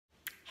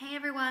Hey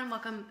everyone,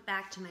 welcome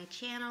back to my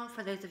channel.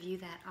 For those of you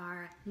that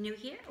are new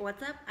here,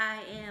 what's up? I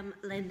am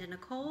Linda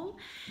Nicole.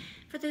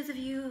 For those of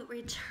you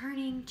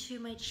returning to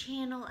my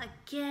channel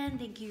again,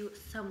 thank you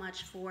so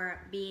much for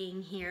being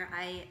here.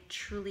 I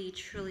truly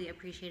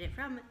appreciate it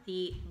from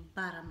the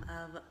bottom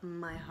of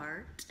my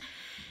heart.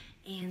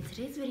 And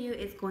today's video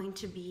is going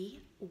to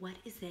be what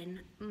is in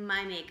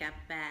my makeup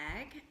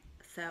bag.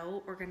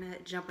 So we're gonna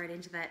jump right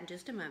into that in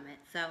just a moment.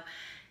 So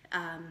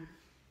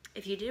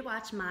if you did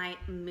watch my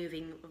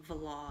moving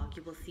vlog,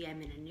 you will see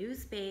I'm in a new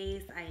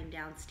space. I am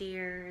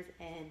downstairs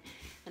in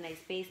a nice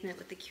basement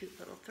with the cute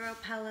little throw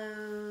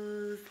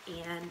pillows,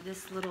 and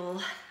this little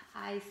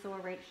eyesore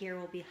right here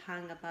will be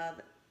hung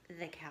above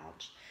the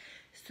couch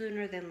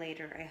sooner than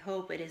later. I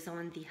hope it is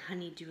on the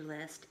honey-do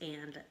list,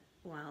 and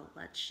well,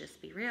 let's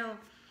just be real,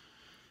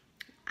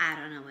 I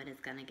don't know when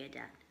it's gonna get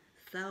done.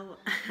 So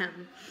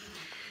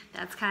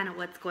that's kind of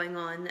what's going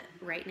on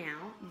right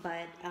now,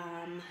 but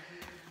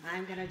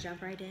I'm gonna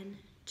jump right in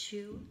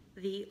to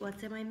the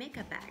what's in my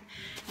makeup bag.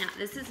 Now,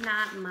 this is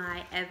not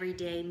my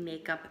everyday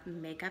makeup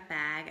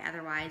bag,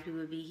 otherwise we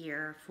would be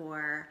here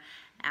for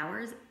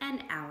hours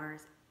and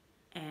hours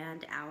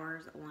and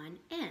hours on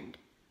end.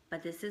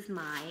 But this is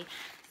my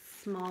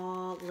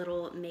small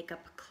little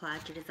makeup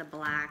clutch. It is a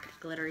black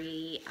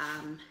glittery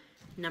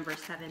number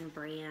 7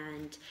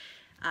 brand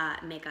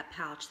makeup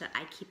pouch that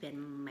I keep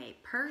in my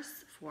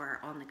purse for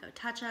on-the-go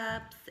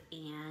touch-ups,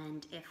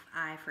 and if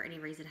I for any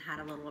reason had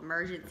a little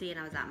emergency and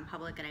I was out in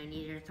public and I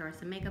needed to throw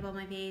some makeup on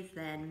my face,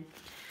 then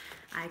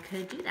I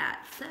could do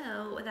that.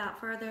 So without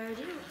further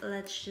ado,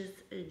 let's just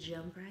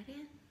jump right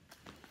in.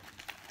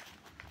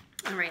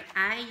 Alright,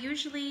 I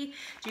usually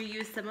do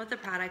use some of the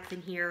products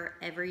in here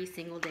every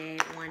single day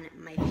on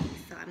my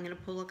face, so I'm going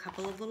to pull a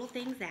couple of little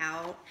things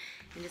out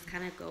and just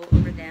kind of go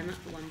over them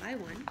one by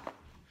one.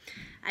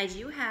 I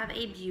do have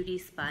a beauty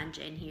sponge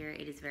in here.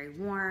 It is very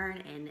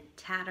worn and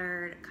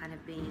tattered, kind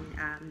of being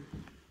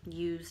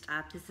used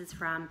up. This is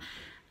from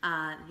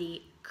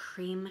the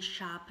Cream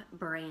Shop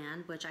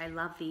brand, which I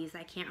love these.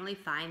 I can't really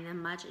find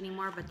them much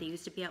anymore, but they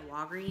used to be at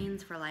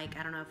Walgreens for like,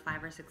 I don't know,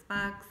 $5 or $6.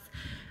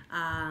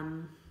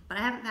 But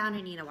I haven't found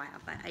any in a while,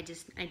 but I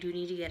do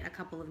need to get a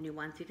couple of new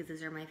ones because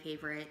these are my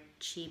favorite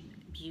cheap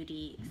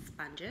beauty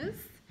sponges.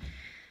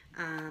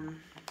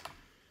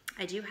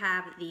 I do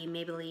have the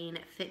Maybelline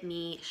Fit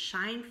Me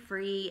Shine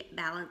Free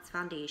Balance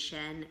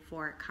Foundation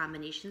for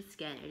combination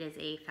skin. It is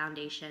a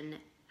foundation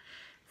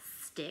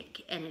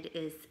stick, and it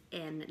is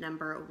in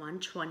number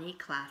 120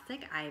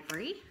 Classic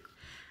Ivory.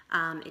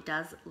 It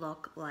does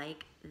look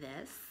like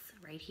this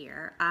right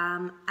here.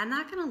 I'm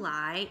not gonna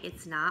lie,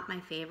 it's not my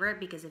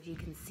favorite because if you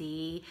can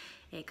see,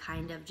 it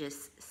kind of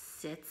just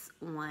sits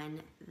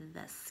on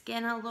the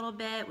skin a little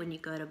bit when you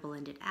go to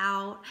blend it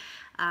out.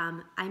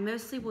 I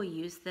mostly will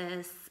use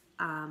this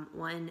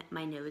on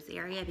my nose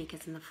area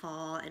because in the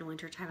fall and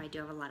winter time I do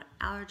have a lot of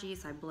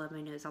allergies, so I blow my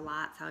nose a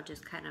lot, so I'll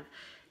just kind of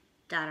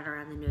dot it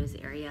around the nose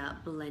area,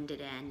 blend it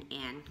in,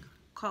 and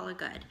call it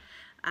good.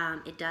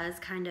 It does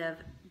kind of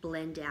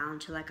blend down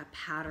to like a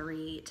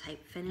powdery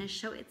type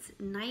finish, so it's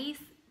nice,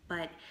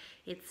 but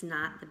it's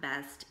not the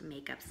best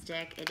makeup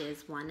stick. It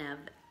is one of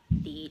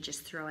the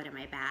just throw it in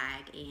my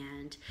bag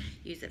and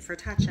use it for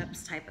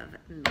touch-ups type of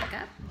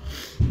makeup.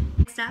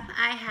 Next up,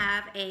 I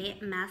have a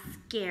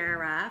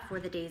mascara for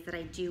the days that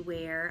I do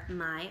wear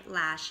my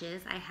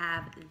lashes. I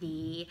have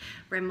the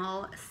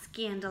Rimmel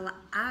Scandal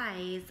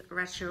Eyes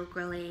Retro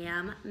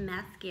Glam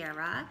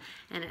Mascara,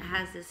 and it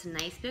has this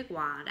nice big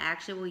wand. I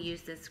actually will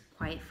use this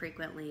quite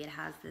frequently. It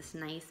has this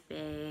nice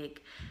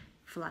big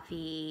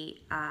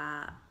fluffy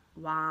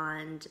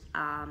wand.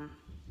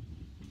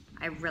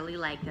 I really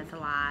like this a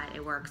lot.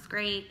 It works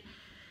great.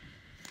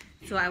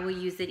 So I will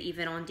use it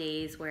even on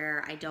days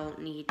where I don't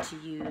need to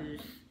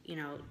use, you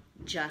know,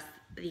 just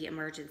the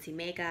emergency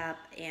makeup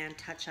and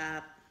touch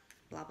up,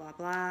 blah, blah,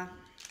 blah.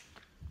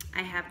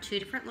 I have 2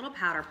 different little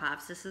powder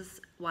puffs. This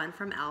is one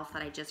from e.l.f.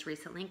 that I just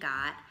recently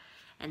got.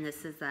 And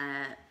this is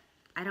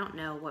I don't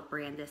know what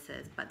brand this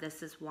is, but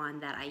this is one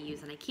that I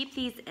use. And I keep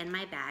these in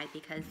my bag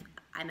because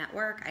I'm at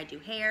work, I do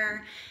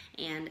hair,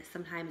 and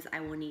sometimes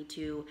I will need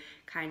to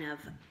kind of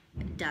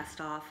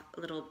dust off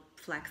little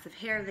flecks of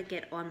hair that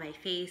get on my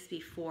face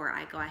before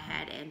I go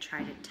ahead and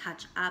try to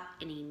touch up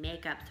any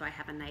makeup, so I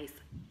have a nice,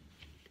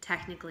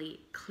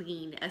 technically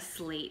clean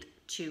slate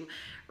to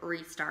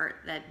restart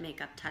that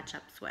makeup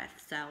touch-ups with.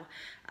 So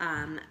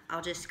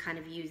I'll just kind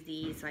of use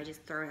these. So I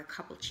just throw a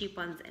couple cheap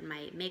ones in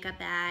my makeup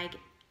bag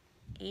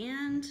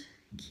and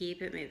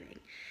keep it moving.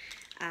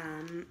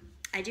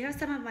 I do have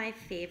some of my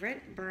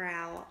favorite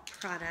brow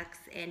products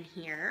in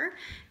here.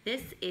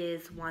 This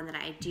is one that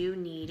I do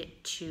need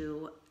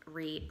to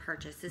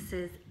repurchase. This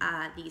is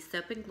the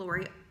Soap &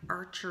 Glory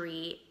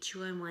Archery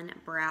 2-in-1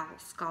 Brow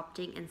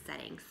Sculpting and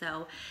Setting.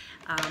 So,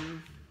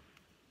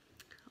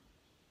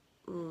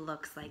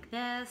 looks like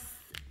this,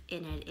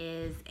 and it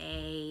is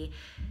a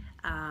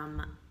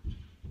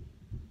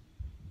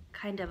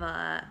kind of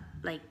a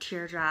like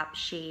teardrop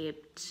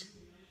shaped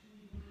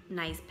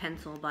nice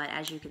pencil, but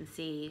as you can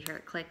see, you hear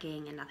it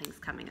clicking and nothing's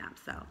coming up.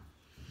 So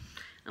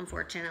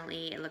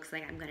Unfortunately, it looks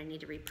like I'm going to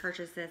need to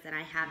repurchase this, and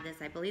I have this.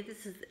 I believe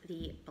this is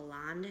the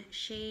blonde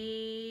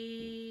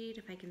shade,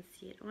 if I can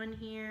see it on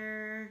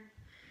here.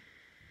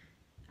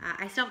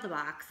 I still have the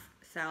box,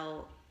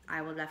 so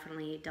I will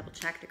definitely double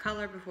check the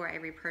color before I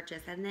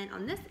repurchase. And then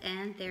on this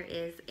end, there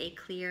is a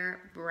clear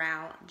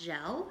brow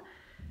gel.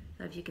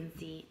 So if you can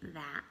see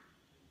that.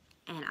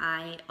 And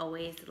I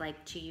always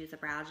like to use a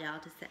brow gel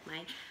to set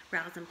my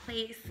brows in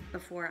place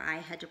before I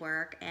head to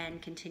work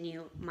and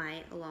continue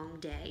my long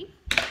day.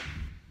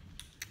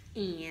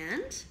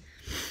 And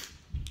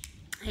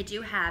I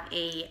do have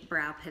a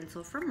brow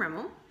pencil from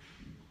Rimmel.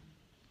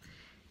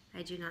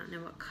 I do not know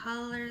what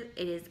color.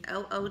 It is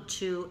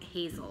 002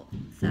 Hazel.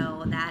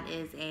 So that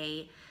is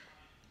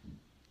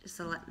just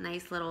a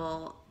nice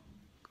little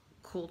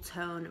cool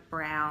tone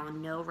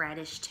brown, no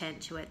reddish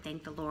tint to it,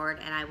 thank the Lord.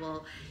 And I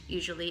will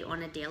usually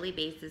on a daily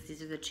basis,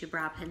 these are the two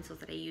brow pencils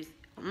that I use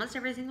almost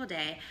every single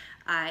day.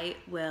 I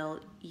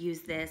will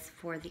use this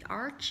for the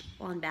arch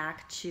on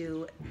back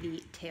to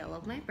the tail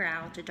of my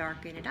brow to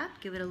darken it up,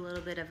 give it a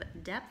little bit of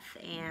depth,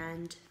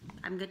 and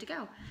I'm good to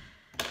go.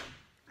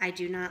 I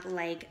do not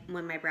like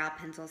when my brow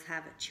pencils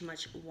have too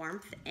much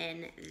warmth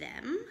in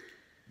them.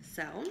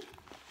 So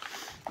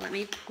let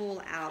me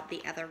pull out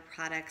the other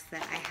products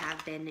that I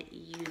have been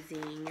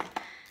using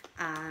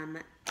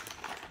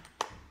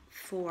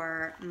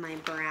for my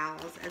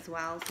brows as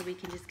well, so we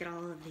can just get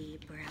all of the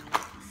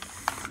brow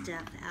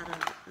stuff out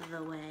of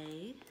the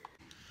way.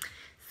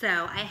 So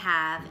I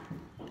have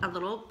a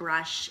little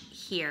brush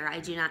here. I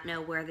do not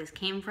know where this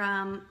came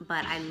from,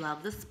 but I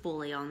love the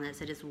spoolie on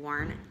this. It is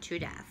worn to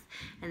death.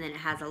 And then it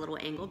has a little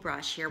angle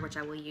brush here, which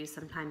I will use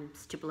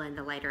sometimes to blend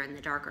the lighter and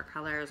the darker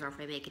colors, or if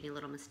I make any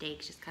little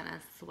mistakes, just kind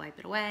of swipe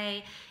it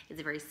away. It's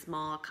a very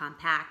small,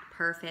 compact,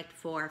 perfect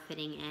for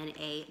fitting in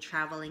a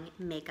traveling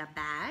makeup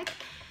bag.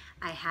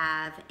 I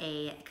have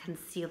a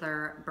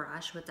concealer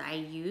brush, which I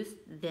use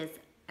this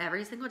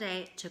every single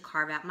day to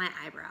carve out my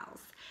eyebrows,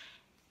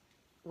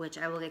 which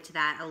I will get to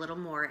that a little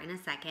more in a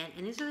second.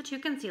 And these are the two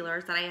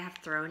concealers that I have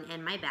thrown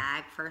in my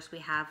bag. First, we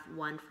have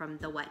one from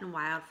the Wet n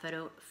Wild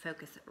Photo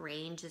Focus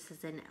range. This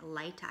is in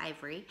light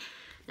ivory.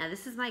 Now,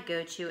 this is my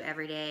go-to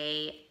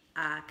everyday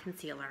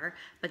concealer,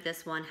 but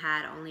this one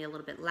had only a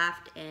little bit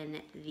left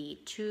in the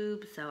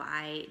tube, so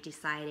I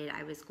decided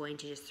I was going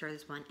to just throw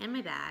this one in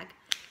my bag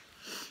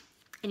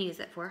and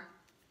use it for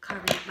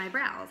carving up my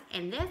brows.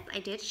 And this I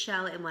did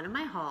show in one of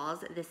my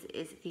hauls. This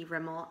is the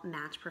Rimmel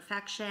Match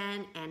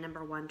Perfection and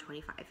number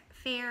 125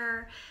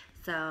 Fair.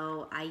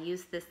 So I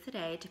used this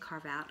today to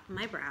carve out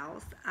my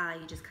brows.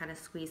 You just kind of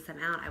squeeze some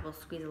out. I will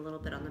squeeze a little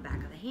bit on the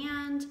back of the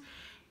hand.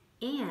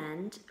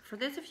 And for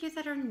those of you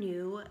that are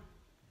new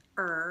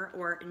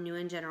or new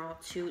in general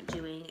to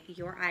doing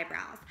your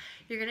eyebrows,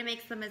 you're gonna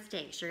make some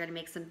mistakes. You're gonna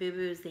make some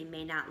boo-boos. They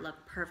may not look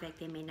perfect.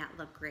 They may not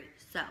look great.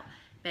 So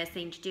best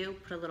thing to do,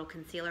 put a little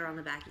concealer on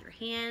the back of your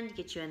hand,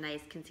 get you a nice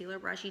concealer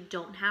brush. You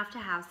don't have to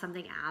have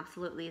something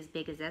absolutely as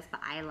big as this, but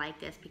I like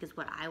this because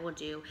what I will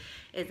do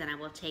is then I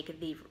will take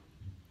the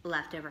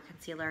leftover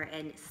concealer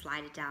and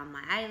slide it down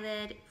my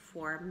eyelid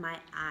for my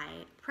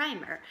eye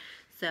primer.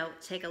 So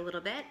take a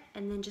little bit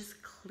and then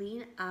just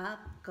clean up,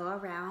 go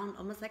around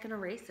almost like an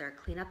eraser,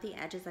 clean up the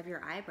edges of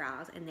your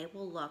eyebrows, and they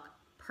will look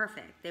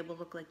perfect. They will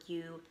look like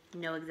you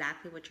know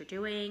exactly what you're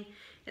doing.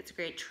 It's a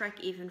great trick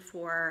even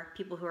for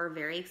people who are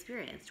very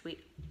experienced. We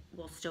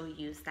will still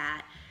use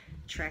that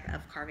trick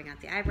of carving out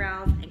the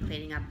eyebrows and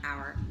cleaning up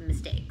our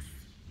mistakes.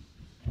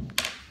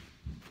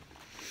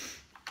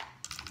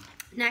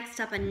 Next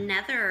up,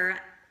 another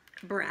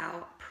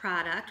brow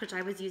product, which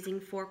I was using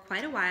for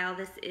quite a while.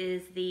 This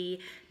is the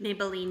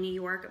Maybelline New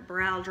York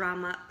Brow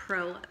Drama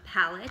Pro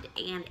Palette,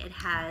 and it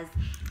has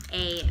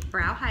a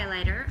brow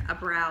highlighter, a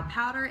brow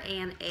powder,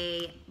 and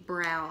a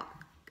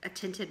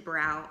tinted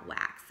brow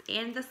wax.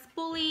 And the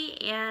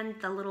spoolie and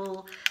the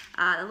little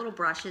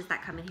brushes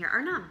that come in here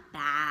are not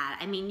bad.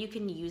 I mean, you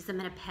can use them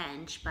in a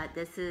pinch, but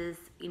this is,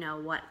 you know,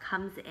 what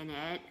comes in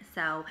it.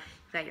 So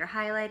you've got your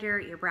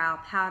highlighter, your brow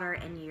powder,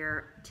 and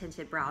your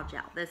tinted brow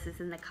gel. This is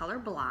in the color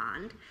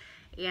Blonde.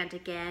 And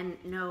again,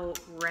 no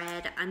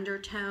red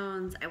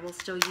undertones. I will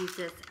still use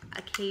this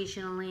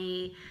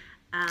occasionally,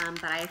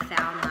 but I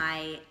found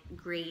my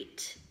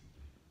great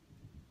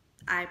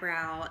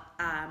eyebrow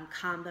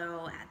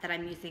combo that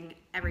I'm using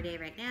every day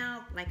right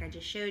now, like I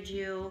just showed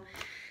you.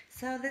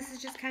 So this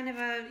is just kind of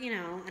a, you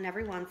know, an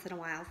every once in a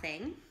while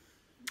thing.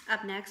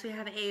 Up next, we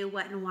have a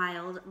Wet n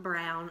Wild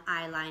brown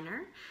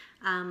eyeliner.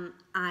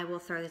 I will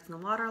throw this in the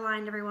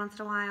waterline every once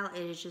in a while.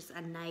 It is just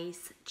a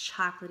nice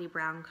chocolatey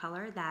brown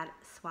color. That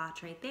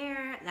swatch right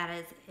there, that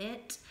is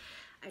it.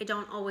 I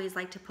don't always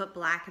like to put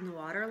black in the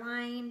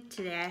waterline.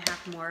 Today I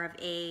have more of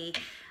a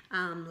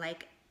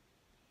like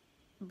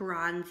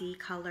bronzy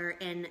color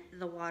in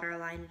the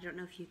waterline. I don't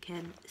know if you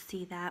can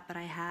see that, but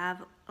I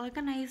have like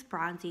a nice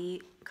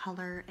bronzy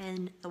color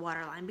in the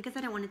waterline because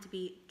I don't want it to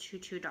be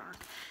too dark.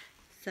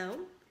 So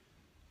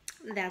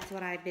that's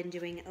what I've been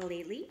doing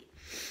lately.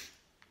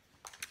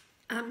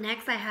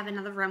 Next, I have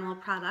another Rimmel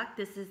product.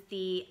 This is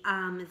the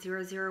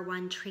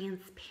 001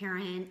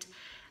 Transparent.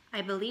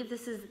 I believe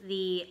this is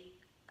the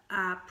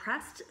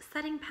pressed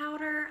setting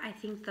powder. I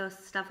think the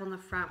stuff on the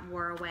front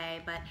wore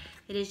away, but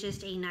it is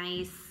just a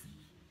nice,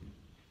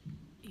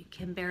 you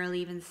can barely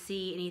even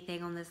see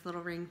anything on this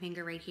little ring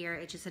finger right here.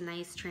 It's just a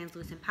nice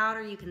translucent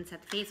powder. You can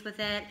set the face with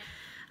it.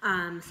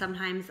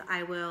 Sometimes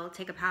I will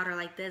take a powder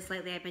like this.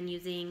 Lately I've been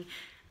using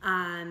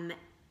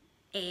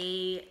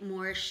a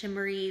more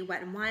shimmery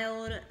Wet n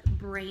Wild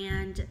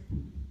brand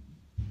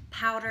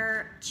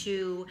powder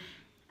to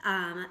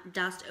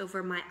dust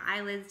over my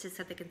eyelids to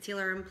set the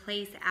concealer in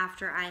place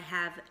after I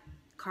have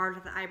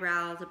carved the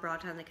eyebrows and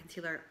brought down the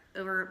concealer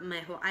over my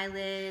whole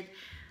eyelid.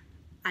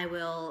 I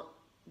will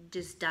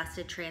just dust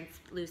a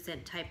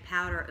translucent type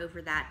powder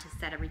over that to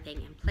set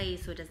everything in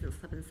place so it doesn't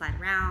slip and slide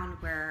around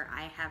where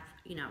I have,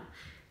 you know,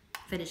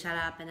 finished that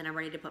up and then I'm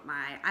ready to put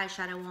my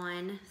eyeshadow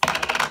on. So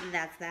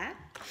that's that.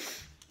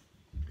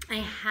 I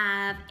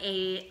have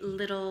a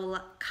little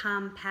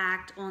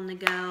compact on the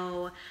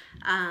go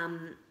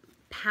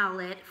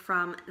palette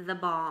from The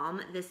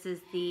Balm. This is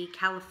the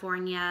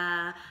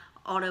California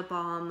Auto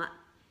Balm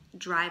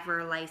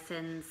driver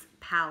license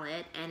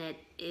palette, and it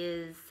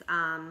is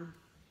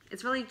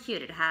it's really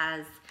cute. It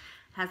has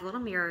a little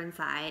mirror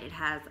inside. It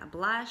has a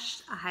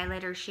blush, a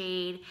highlighter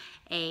shade,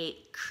 a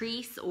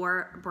crease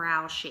or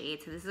brow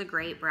shade. So this is a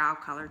great brow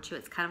color too.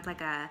 It's kind of like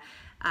a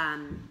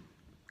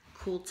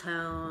cool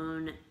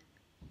tone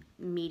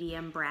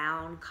medium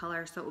brown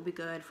color, so it will be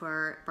good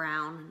for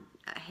brown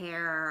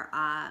hair,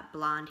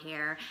 blonde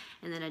hair,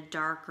 and then a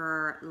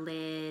darker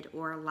lid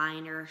or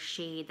liner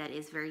shade that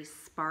is very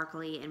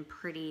sparkly and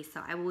pretty.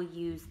 So I will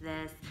use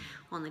this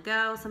on the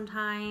go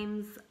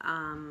sometimes,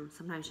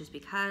 sometimes just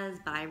because,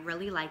 but I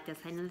really like this.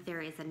 I know that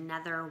there is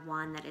another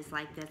one that is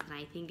like this, and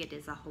I think it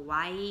is a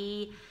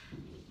Hawaii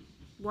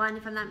one,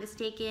 if I'm not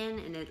mistaken,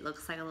 and it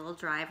looks like a little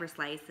driver's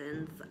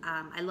license.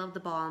 I love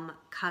the Balm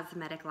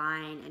cosmetic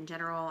line in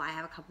general. I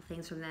have a couple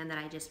things from them that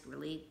I just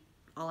really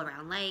all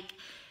around like.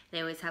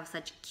 They always have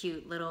such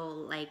cute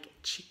little like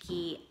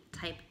cheeky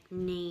type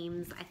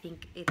names. I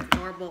think it's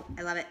adorable.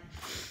 I love it.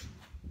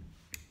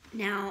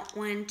 Now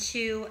on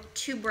to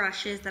two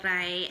brushes that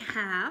I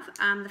have.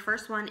 The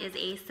first one is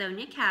a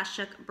Sonia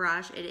Kashuk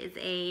brush. It is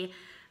a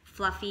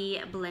fluffy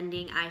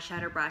blending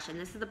eyeshadow brush, and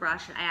this is the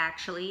brush that I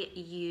actually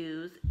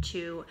use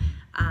to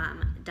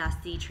dust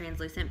the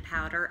translucent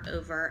powder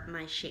over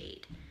my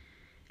shade.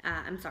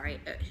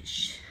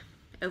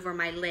 Over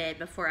my lid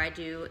before I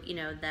do, you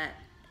know, the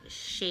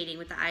shading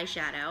with the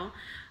eyeshadow.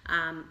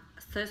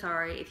 So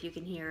sorry if you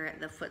can hear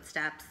the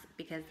footsteps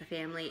because the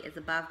family is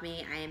above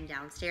me. I am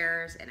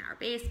downstairs in our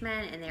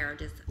basement and they are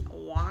just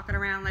walking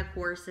around like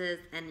horses,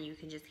 and you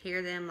can just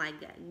hear them like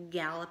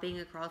galloping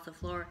across the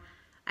floor.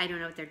 I don't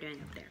know what they're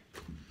doing up there.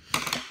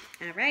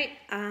 All right,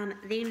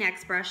 the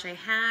next brush I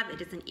have,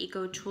 it is an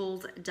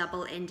EcoTools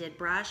double-ended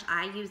brush.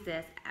 I use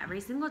this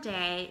every single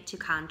day to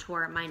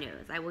contour my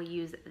nose. I will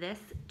use this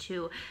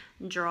to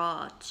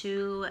draw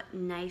two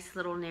nice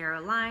little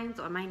narrow lines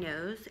on my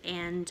nose,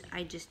 and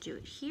I just do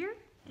it here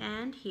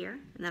and here,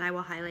 and then I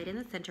will highlight in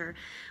the center.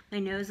 My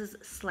nose is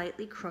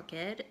slightly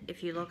crooked.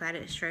 If you look at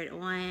it straight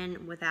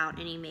on without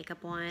any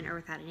makeup on or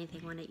without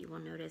anything on it, you will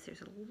notice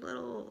there's a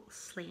little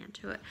slant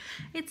to it.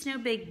 It's no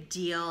big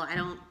deal. I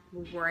don't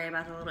worry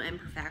about the little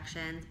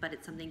imperfections, but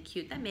it's something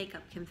cute that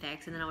makeup can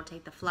fix. And then I will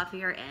take the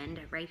fluffier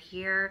end right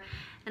here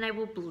and I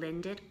will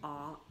blend it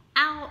all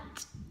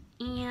out,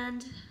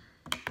 and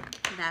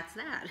that's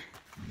that.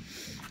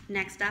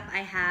 Next up, I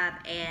have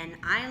an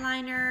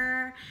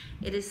eyeliner.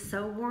 It is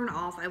so worn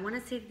off. I want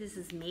to say this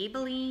is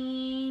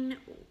Maybelline.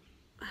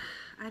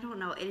 I don't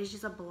know. It is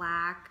just a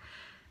black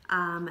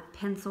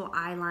pencil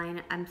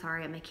eyeliner. I'm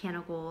sorry, a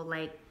mechanical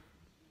like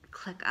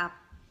click up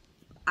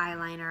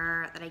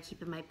eyeliner that I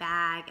keep in my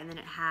bag, and then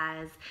it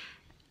has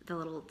the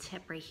little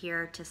tip right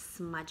here to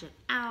smudge it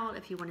out.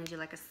 If you want to do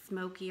like a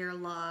smokier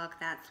look,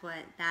 that's what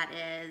that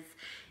is.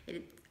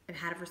 I've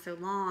had it for so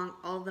long,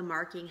 all the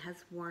marking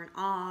has worn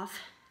off,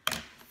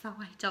 so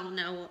I don't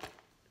know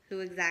who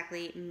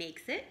exactly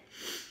makes it.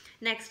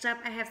 Next up,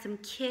 I have some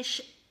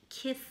Kiss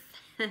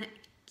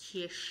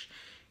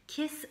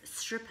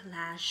Strip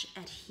Lash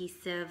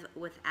Adhesive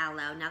with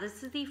Aloe. Now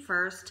this is the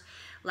first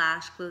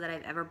lash glue that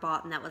I've ever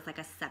bought, and that was like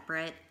a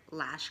separate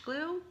lash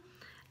glue.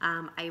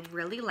 I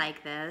really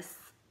like this.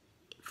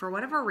 For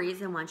whatever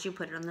reason, once you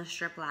put it on the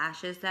strip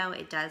lashes though,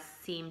 it does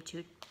seem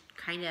to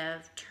kind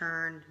of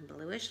turn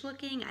bluish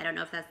looking. I don't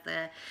know if that's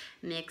the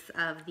mix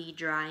of the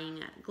drying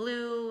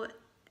glue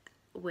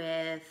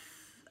with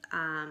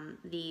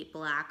the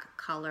black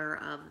color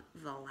of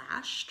the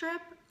lash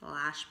strip,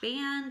 lash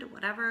band,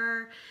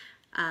 whatever.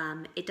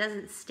 It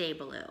doesn't stay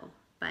blue,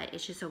 but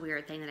it's just a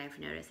weird thing that I've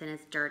noticed, and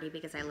it's dirty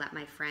because I let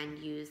my friend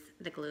use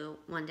the glue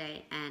one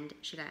day and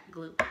she got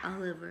glue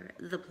all over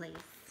the place.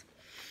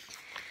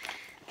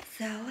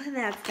 So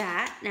that's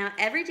that. Now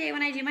every day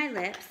when I do my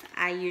lips,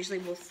 I usually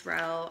will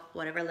throw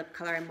whatever lip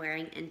color I'm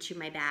wearing into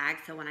my bag,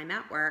 so when I'm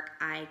at work,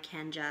 I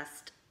can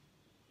just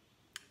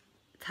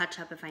touch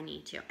up if I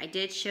need to. I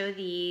did show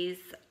these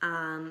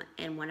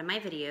in one of my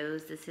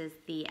videos. This is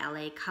the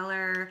LA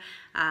Color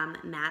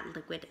Matte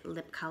Liquid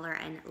Lip Color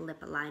and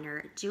Lip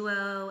Liner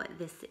Duo.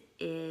 This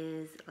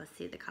is, let's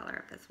see the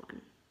color of this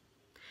one,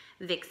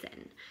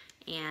 Vixen.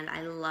 And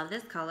I love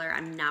this color.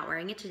 I'm not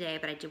wearing it today,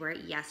 but I did wear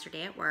it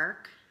yesterday at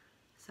work.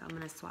 So I'm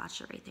gonna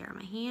swatch it right there on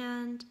my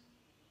hand.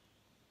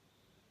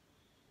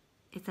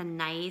 It's a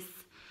nice,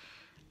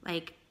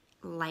 like,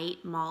 light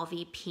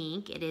mauvey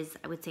pink. It is,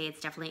 I would say it's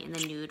definitely in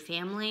the nude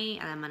family.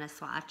 And I'm gonna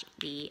swatch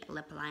the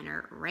lip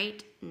liner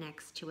right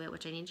next to it,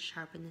 which I need to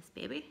sharpen this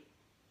baby.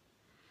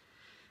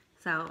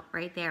 So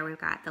right there, we've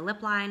got the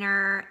lip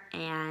liner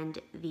and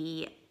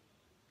the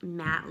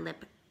matte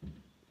lip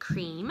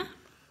cream.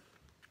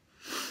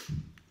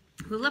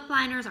 The lip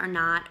liners are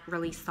not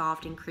really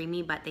soft and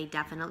creamy, but they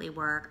definitely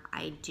work.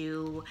 I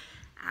do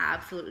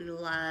absolutely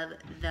love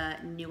the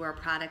newer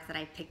products that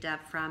I picked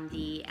up from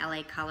the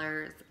LA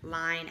Colors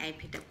line. I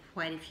picked up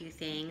quite a few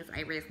things.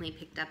 I recently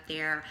picked up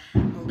their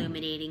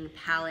illuminating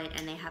palette,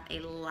 and they have a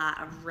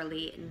lot of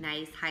really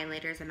nice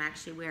highlighters. I'm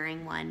actually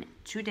wearing one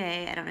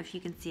today. I don't know if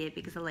you can see it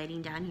because the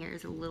lighting down here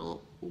is a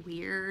little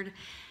weird,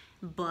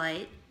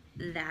 but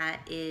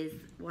that is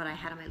what I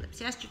had on my lips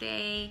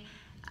yesterday.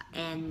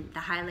 And the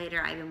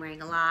highlighter I've been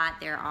wearing a lot.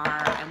 There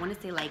are, I want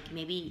to say, like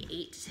maybe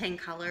 8 to 10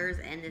 colors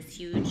in this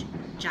huge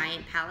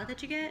giant palette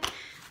that you get.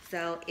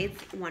 So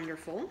it's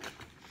wonderful.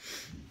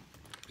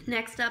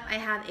 Next up, I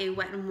have a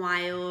Wet n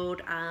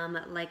Wild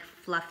like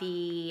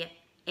fluffy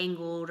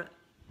angled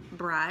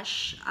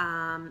brush.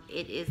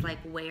 It is like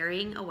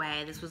wearing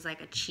away. This was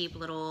like a cheap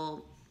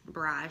little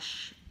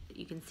brush.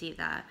 You can see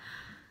the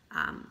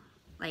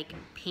like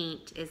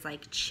paint is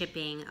like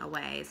chipping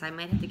away. So I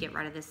might have to get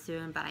rid of this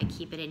soon, but I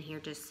keep it in here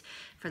just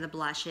for the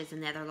blushes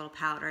and the other little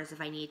powders if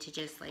I need to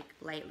just like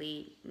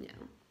lightly, you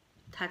know,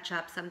 touch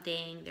up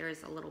something.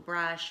 There's a little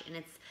brush and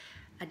it's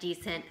a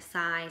decent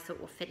size, so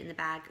it will fit in the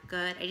bag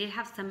good. I did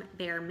have some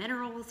Bare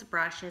Minerals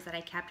brushes that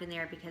I kept in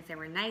there because they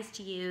were nice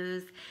to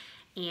use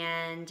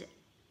and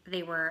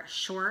they were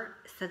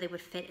short, so they would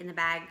fit in the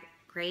bag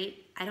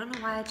great. I don't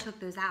know why I took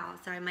those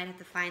out, so I might have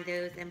to find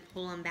those and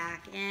pull them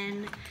back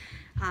in.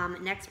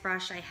 Next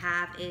brush I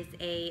have is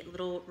a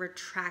little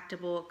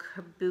retractable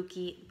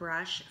kabuki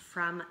brush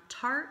from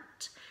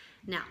Tarte.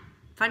 Now,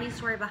 funny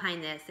story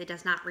behind this, it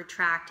does not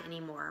retract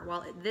anymore.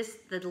 Well,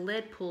 the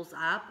lid pulls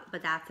up,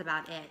 but that's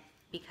about it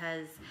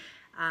because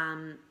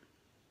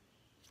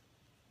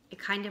it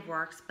kind of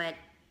works, but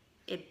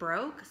it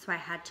broke, so I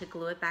had to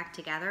glue it back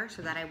together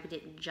so that I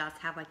didn't just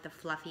have like the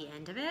fluffy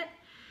end of it.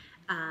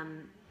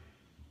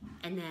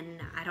 And then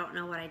I don't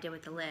know what I did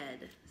with the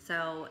lid.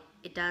 So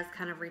it does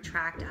kind of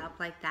retract up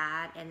like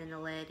that, and then the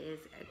lid is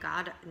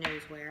God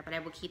knows where, but I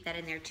will keep that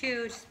in there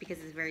too just because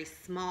it's a very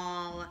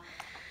small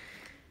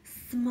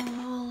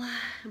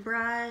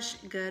brush,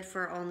 good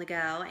for on the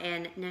go.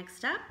 And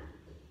next up,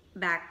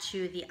 back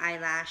to the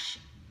eyelash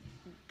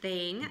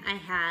thing, I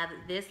have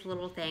this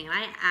little thing, and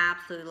I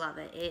absolutely love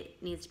it.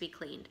 It needs to be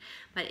cleaned,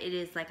 but it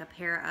is like a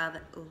pair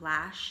of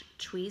lash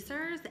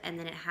tweezers, and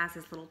then it has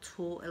this little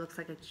tool. It looks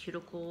like a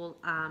cuticle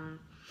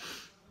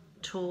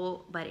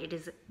tool, but it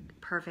is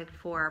perfect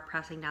for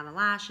pressing down the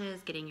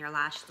lashes, getting your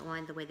lashes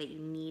on the way that you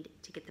need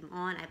to get them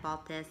on. I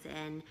bought this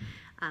and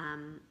I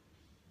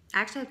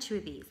actually have 2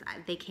 of these.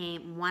 They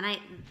came, one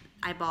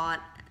I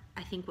bought,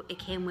 I think it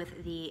came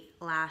with the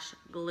lash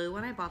glue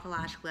when I bought the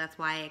lash glue. That's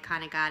why I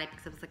kind of got it,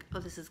 because I was like, oh,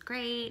 this is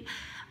great.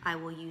 I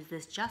will use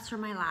this just for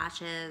my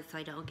lashes so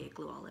I don't get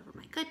glue all over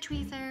my good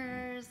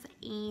tweezers.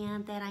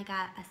 And then I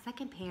got a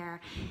second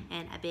pair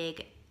and a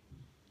big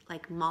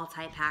like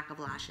multi-pack of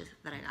lashes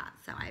that I got.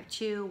 So I have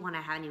 2, one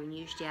I haven't even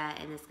used yet,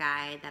 and this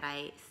guy that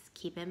I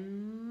keep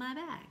in my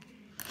bag.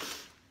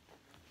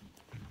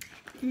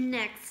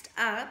 Next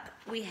up,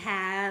 we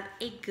have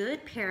a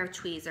good pair of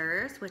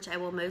tweezers, which I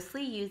will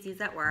mostly use these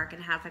at work,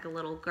 and it has like a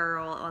little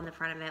girl on the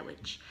front of it,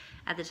 which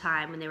at the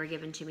time when they were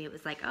given to me, it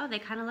was like, oh, they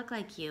kind of look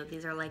like you.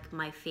 These are like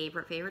my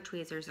favorite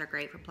tweezers. They're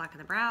great for plucking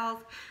the brows,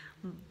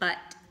 but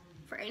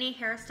for any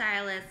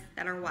hairstylists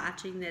that are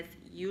watching this,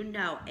 you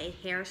know a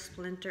hair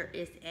splinter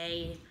is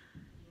a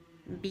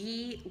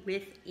bee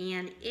with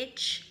an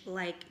itch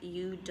like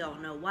you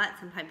don't know what.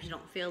 Sometimes you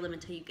don't feel them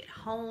until you get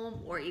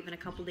home or even a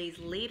couple days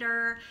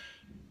later.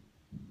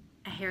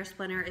 A hair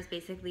splinter is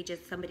basically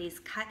just somebody's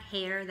cut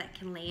hair that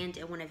can land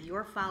in one of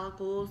your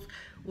follicles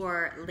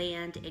or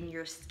land in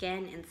your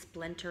skin and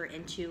splinter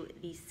into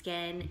the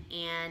skin,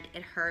 and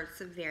it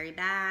hurts very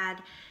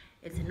bad.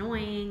 It's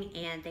annoying,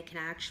 and they can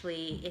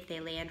actually, if they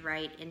land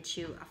right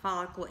into a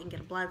follicle and get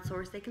a blood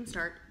source, they can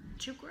start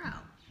to grow.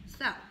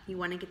 So you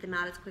want to get them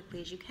out as quickly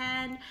as you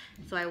can.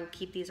 So I will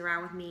keep these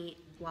around with me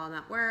while I'm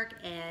at work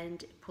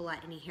and pull out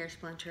any hair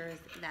splinters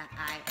that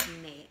I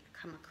may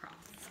come across.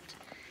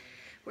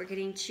 We're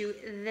getting to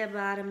the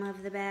bottom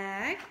of the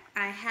bag.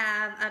 I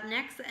have up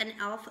next an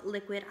e.l.f.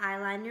 liquid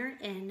eyeliner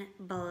in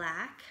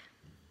black.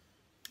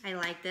 I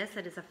like this.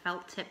 It is a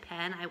felt tip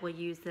pen. I will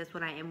use this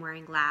when I am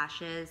wearing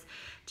lashes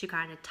to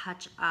kind of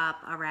touch up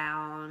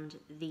around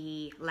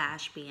the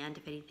lash band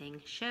if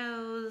anything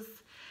shows.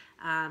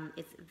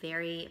 It's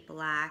very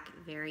black,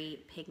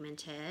 very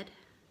pigmented.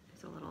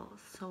 There's a little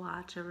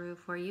swatcheroo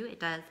for you. It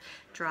does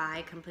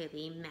dry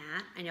completely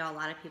matte. I know a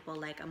lot of people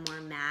like a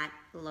more matte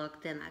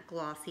look than a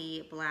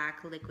glossy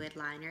black liquid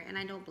liner, and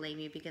I don't blame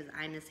you because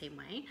I'm the same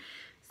way.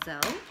 So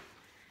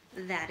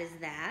that is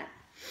that.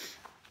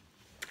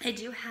 I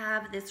do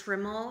have this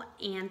Rimmel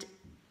and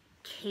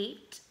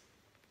Kate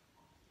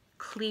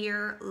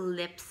clear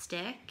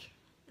lipstick.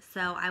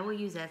 So I will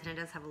use this, and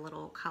it does have a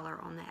little color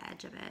on the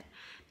edge of it,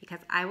 because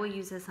I will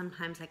use this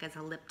sometimes like as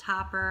a lip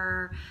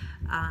topper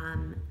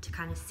to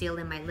kind of seal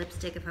in my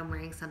lipstick if I'm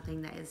wearing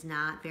something that is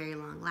not very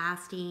long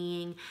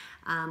lasting.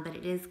 But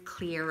it is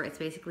clear. It's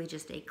basically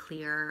just a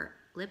clear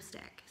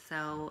lipstick.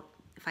 So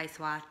if I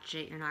swatch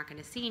it, you're not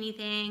going to see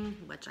anything,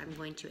 which I'm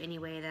going to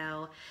anyway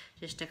though,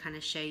 just to kind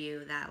of show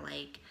you that,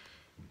 like,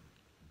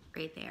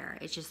 right there,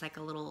 it's just like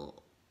a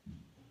little,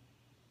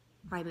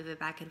 if I move it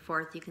back and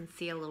forth, you can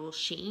see a little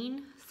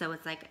sheen. So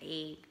it's like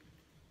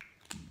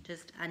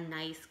just a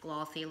nice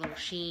glossy little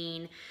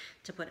sheen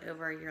to put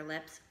over your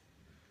lips.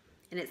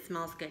 And it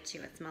smells good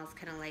too. It smells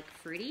kind of like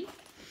fruity,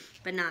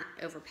 but not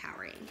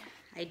overpowering.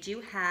 I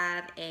do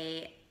have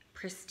a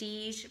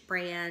Prestige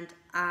brand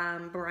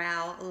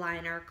brow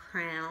liner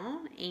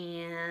crown,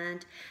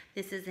 and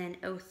this is in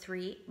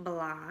 03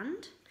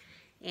 Blonde,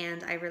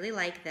 and I really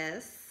like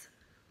this.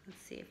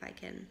 Let's see if I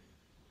can,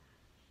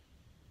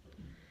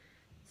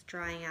 it's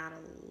drying out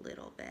a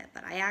little bit,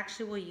 but I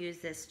actually will use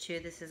this too.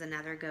 This is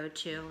another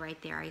go-to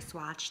right there. I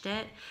swatched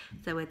it,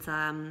 so it's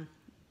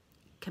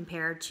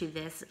compared to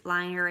this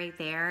liner right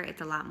there,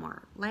 it's a lot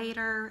more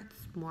lighter,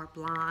 it's more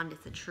blonde,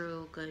 it's a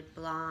true good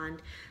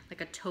blonde,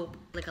 like a taupe,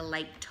 like a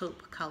light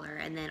taupe color,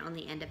 and then on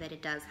the end of it,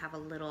 it does have a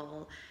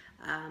little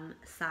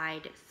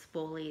side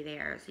spoolie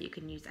there, so you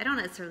can use, I don't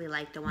necessarily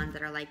like the ones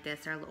that are like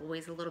this, they're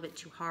always a little bit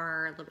too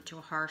hard, a little bit too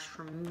harsh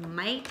for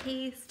my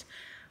taste,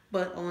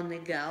 but on the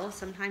go,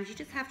 sometimes you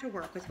just have to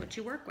work with what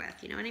you work with,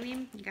 you know what I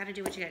mean? You gotta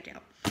do what you gotta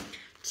do.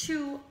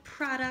 2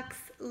 products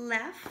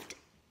left.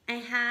 I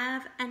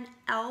have an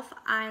e.l.f.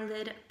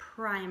 eyelid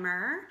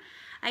primer.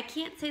 I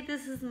can't say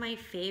this is my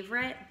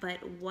favorite, but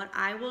what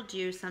I will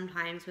do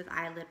sometimes with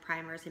eyelid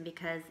primers, and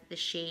because the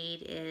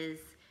shade is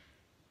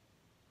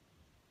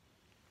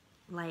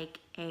like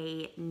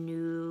a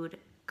nude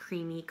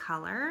creamy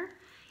color,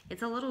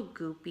 it's a little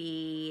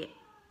goopy,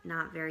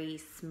 not very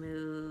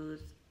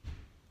smooth,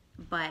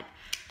 but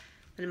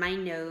when my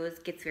nose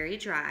gets very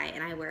dry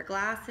and I wear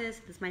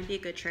glasses, this might be a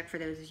good trick for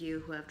those of you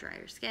who have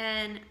drier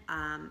skin,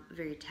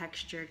 very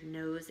textured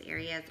nose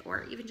areas,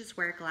 or even just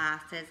wear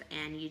glasses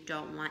and you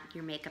don't want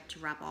your makeup to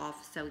rub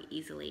off so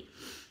easily.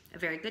 A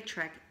very good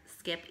trick,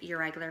 skip your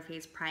regular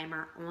face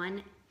primer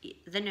on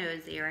the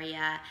nose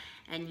area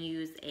and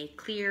use a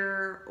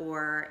clear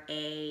or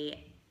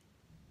a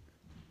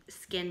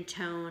skin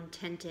tone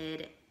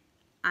tinted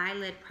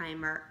eyelid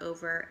primer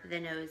over the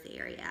nose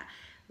area.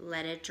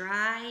 Let it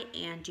dry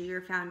and do your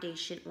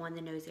foundation on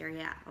the nose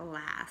area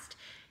last,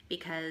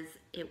 because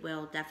it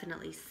will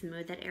definitely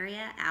smooth that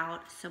area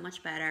out so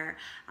much better.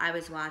 I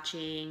was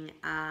watching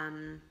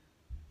another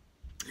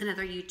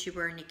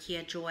YouTuber,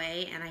 Nikia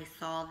Joy, and I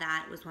saw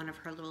that was one of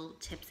her little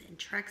tips and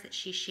tricks that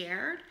she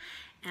shared,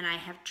 and I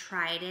have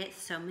tried it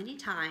so many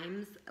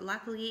times.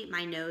 Luckily,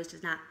 my nose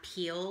does not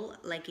peel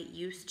like it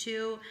used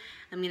to.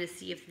 I'm gonna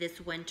see if this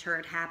winter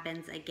it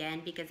happens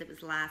again, because it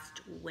was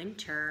last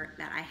winter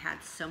that I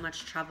had so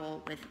much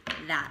trouble with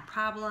that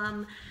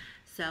problem.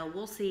 So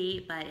we'll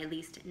see, but at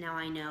least now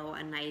I know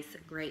a nice,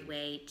 great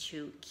way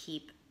to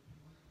keep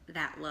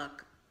that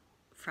look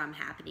from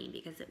happening,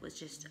 because it was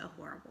just a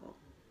horrible,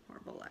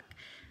 horrible look.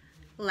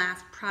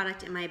 Last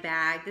product in my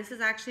bag. This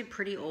is actually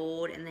pretty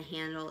old and the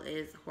handle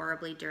is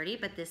horribly dirty,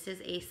 but this is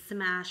a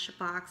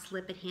Smashbox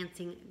Lip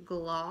Enhancing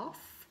Gloss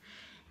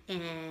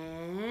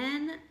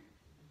in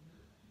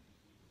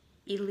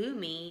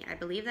Illumi. I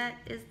believe that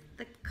is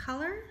the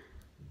color.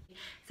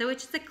 So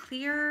it's just a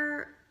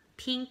clear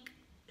pink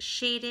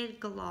shaded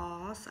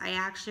gloss. I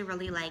actually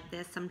really like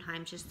this.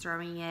 Sometimes just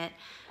throwing it,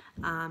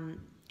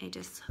 I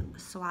just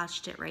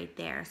swatched it right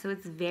there. So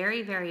it's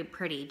very, very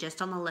pretty.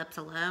 Just on the lips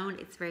alone,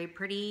 it's very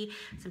pretty.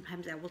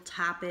 Sometimes I will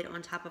top it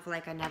on top of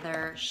like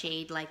another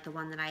shade like the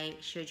one that I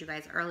showed you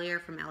guys earlier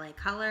from LA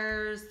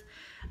Colors.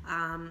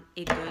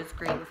 It goes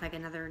great with like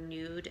another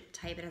nude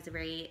type. It has a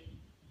very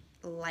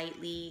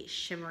lightly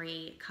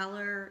shimmery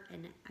color,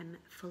 and I'm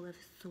full of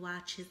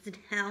swatches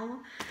now.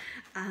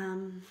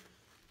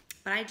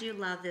 But I do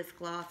love this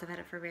gloss. I've had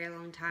it for a very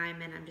long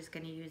time, and I'm just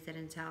going to use it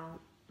until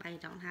I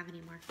don't have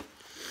any more.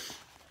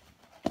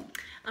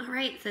 All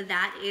right, so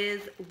that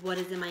is what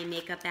is in my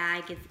makeup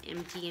bag. It's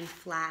empty and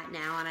flat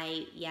now, and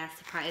I, yes,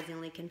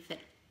 surprisingly can fit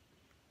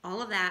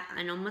all of that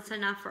and almost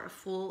enough for a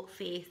full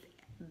face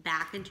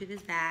back into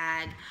this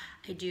bag.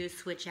 I do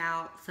switch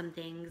out some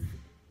things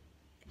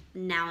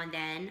now and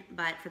then,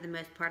 but for the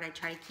most part, I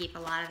try to keep a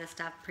lot of the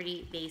stuff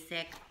pretty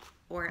basic,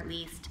 or at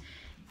least,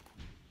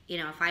 you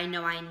know, if I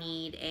know I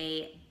need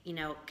a, you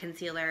know,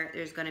 concealer,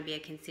 there's going to be a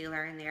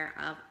concealer in there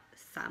of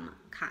some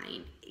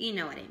kind. You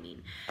know what I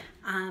mean.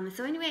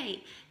 So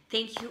anyway,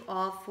 thank you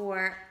all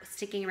for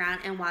sticking around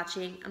and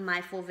watching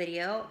my full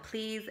video.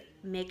 Please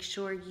make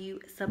sure you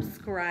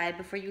subscribe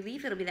before you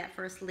leave. It'll be that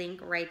first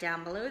link right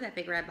down below, that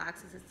big red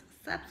box that says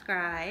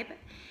subscribe.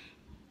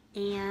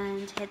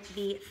 And hit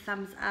the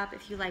thumbs up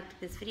if you liked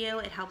this video.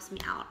 It helps me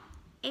out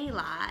a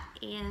lot.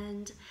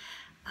 And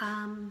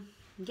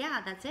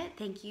yeah, that's it.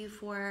 Thank you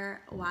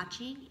for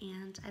watching,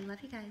 and I love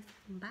you guys.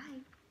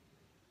 Bye.